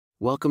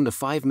Welcome to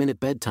 5-Minute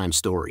Bedtime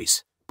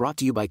Stories, brought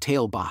to you by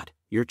TaleBot,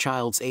 your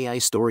child's AI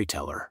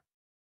storyteller.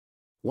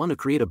 Want to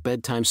create a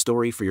bedtime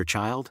story for your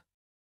child?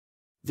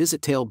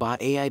 Visit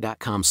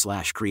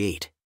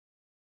talebotai.com/create.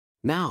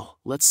 Now,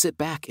 let's sit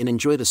back and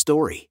enjoy the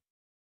story.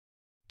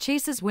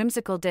 Chase's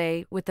Whimsical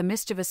Day with the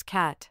Mischievous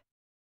Cat.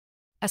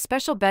 A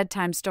special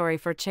bedtime story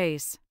for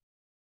Chase.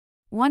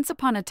 Once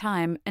upon a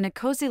time, in a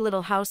cozy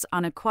little house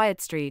on a quiet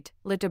street,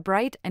 lived a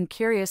bright and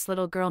curious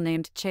little girl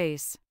named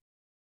Chase.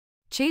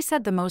 Chase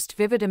had the most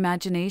vivid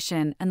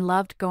imagination and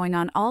loved going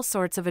on all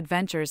sorts of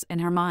adventures in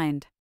her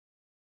mind.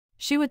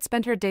 She would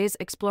spend her days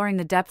exploring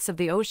the depths of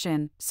the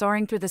ocean,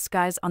 soaring through the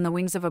skies on the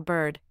wings of a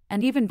bird,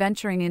 and even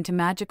venturing into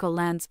magical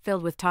lands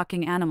filled with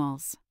talking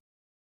animals.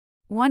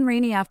 One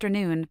rainy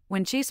afternoon,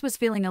 when Chase was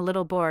feeling a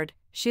little bored,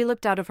 she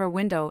looked out of her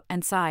window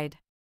and sighed.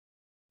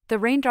 The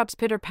raindrops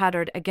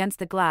pitter-pattered against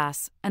the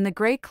glass, and the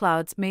gray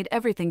clouds made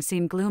everything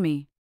seem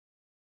gloomy.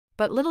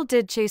 But little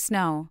did Chase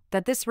know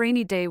that this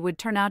rainy day would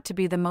turn out to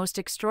be the most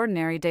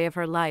extraordinary day of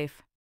her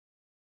life.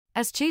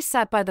 As Chase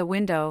sat by the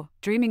window,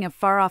 dreaming of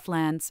far-off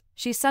lands,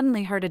 she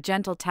suddenly heard a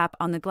gentle tap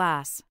on the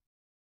glass.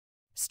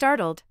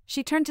 Startled,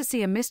 she turned to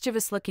see a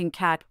mischievous-looking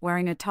cat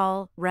wearing a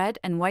tall, red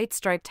and white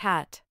striped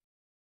hat.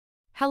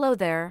 "Hello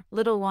there,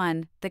 little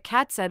one," the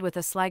cat said with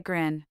a sly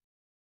grin.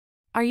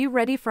 "Are you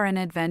ready for an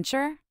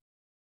adventure?"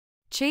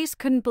 Chase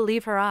couldn't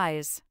believe her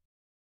eyes.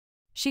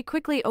 She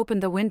quickly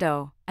opened the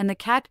window, and the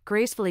cat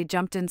gracefully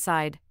jumped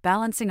inside,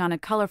 balancing on a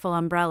colorful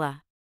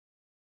umbrella.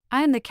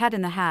 "I am the Cat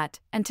in the Hat,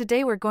 and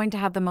today we're going to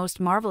have the most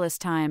marvelous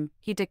time,"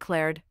 he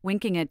declared,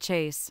 winking at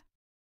Chase.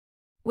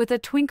 With a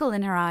twinkle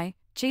in her eye,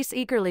 Chase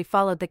eagerly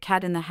followed the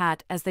Cat in the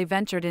Hat as they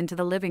ventured into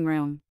the living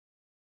room.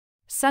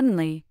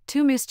 Suddenly,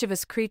 two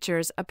mischievous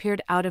creatures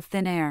appeared out of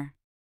thin air.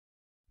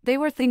 They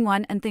were Thing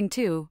 1 and Thing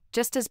 2,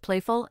 just as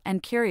playful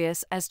and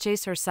curious as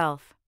Chase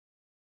herself.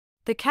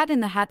 The Cat in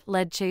the Hat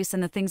led Chase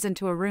and the things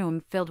into a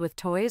room filled with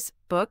toys,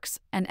 books,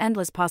 and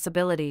endless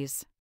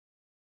possibilities.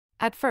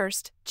 At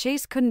first,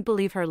 Chase couldn't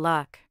believe her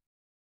luck.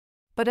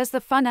 But as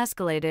the fun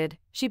escalated,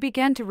 she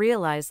began to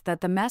realize that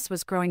the mess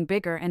was growing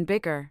bigger and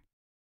bigger.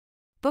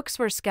 Books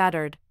were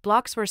scattered,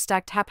 blocks were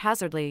stacked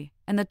haphazardly,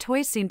 and the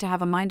toys seemed to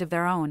have a mind of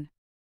their own.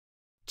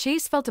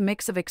 Chase felt a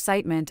mix of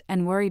excitement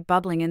and worry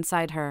bubbling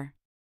inside her.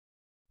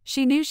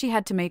 She knew she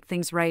had to make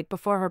things right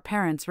before her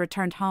parents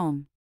returned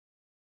home.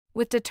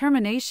 With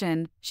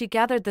determination, she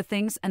gathered the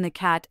things and the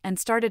cat and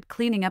started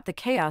cleaning up the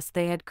chaos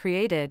they had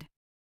created.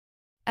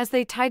 As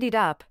they tidied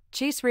up,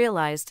 Chase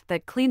realized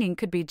that cleaning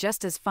could be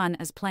just as fun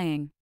as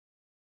playing.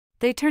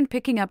 They turned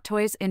picking up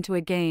toys into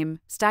a game,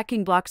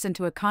 stacking blocks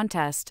into a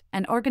contest,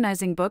 and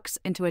organizing books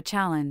into a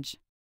challenge.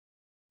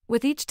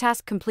 With each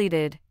task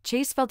completed,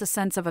 Chase felt a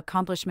sense of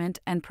accomplishment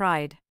and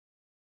pride.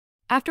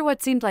 After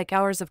what seemed like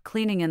hours of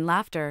cleaning and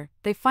laughter,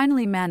 they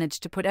finally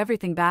managed to put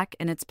everything back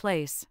in its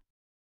place.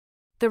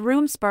 The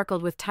room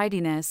sparkled with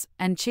tidiness,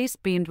 and Chase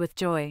beamed with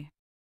joy.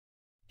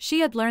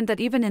 She had learned that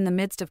even in the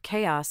midst of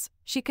chaos,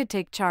 she could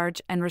take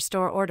charge and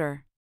restore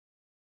order.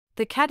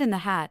 The Cat in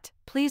the Hat,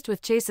 pleased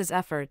with Chase's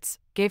efforts,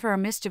 gave her a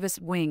mischievous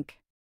wink.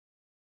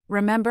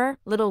 "Remember,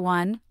 little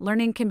one,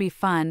 learning can be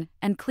fun,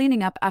 and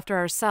cleaning up after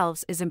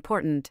ourselves is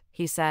important,"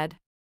 he said.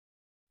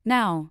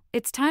 "Now,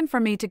 it's time for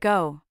me to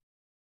go.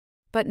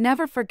 But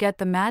never forget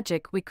the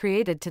magic we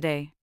created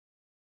today."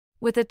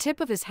 With a tip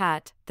of his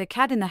hat, the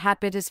Cat in the Hat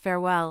bid his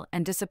farewell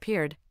and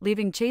disappeared,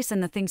 leaving Chase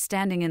and the thing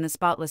standing in the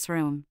spotless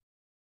room.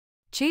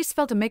 Chase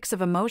felt a mix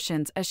of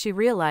emotions as she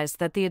realized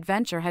that the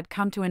adventure had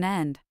come to an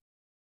end.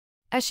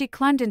 As she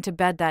climbed into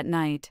bed that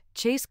night,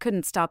 Chase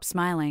couldn't stop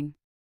smiling.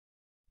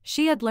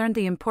 She had learned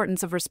the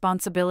importance of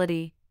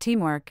responsibility,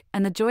 teamwork,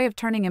 and the joy of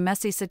turning a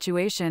messy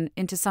situation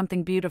into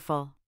something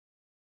beautiful.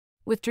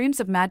 With dreams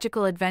of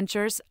magical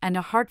adventures and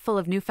a heart full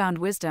of newfound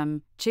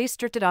wisdom, Chase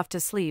drifted off to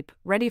sleep,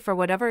 ready for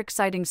whatever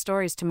exciting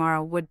stories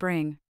tomorrow would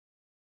bring.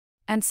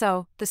 And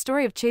so, the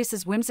story of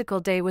Chase's whimsical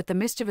day with the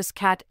mischievous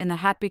cat in the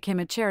hat became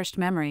a cherished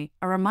memory,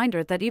 a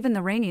reminder that even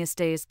the rainiest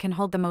days can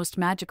hold the most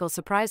magical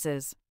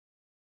surprises.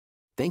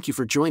 Thank you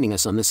for joining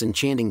us on this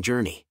enchanting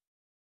journey.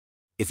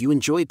 If you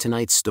enjoyed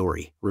tonight's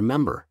story,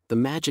 remember, the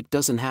magic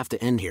doesn't have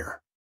to end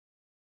here.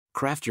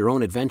 Craft your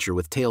own adventure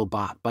with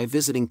TaleBot by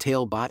visiting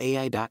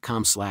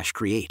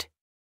talebotai.com/create.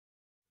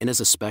 And as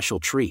a special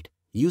treat,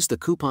 use the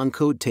coupon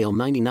code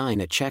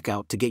TALE99 at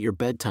checkout to get your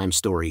bedtime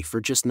story for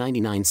just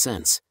 99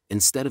 cents,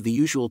 instead of the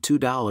usual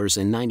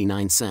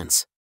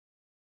 $2.99.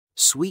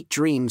 Sweet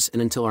dreams,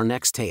 and until our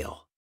next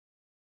tale.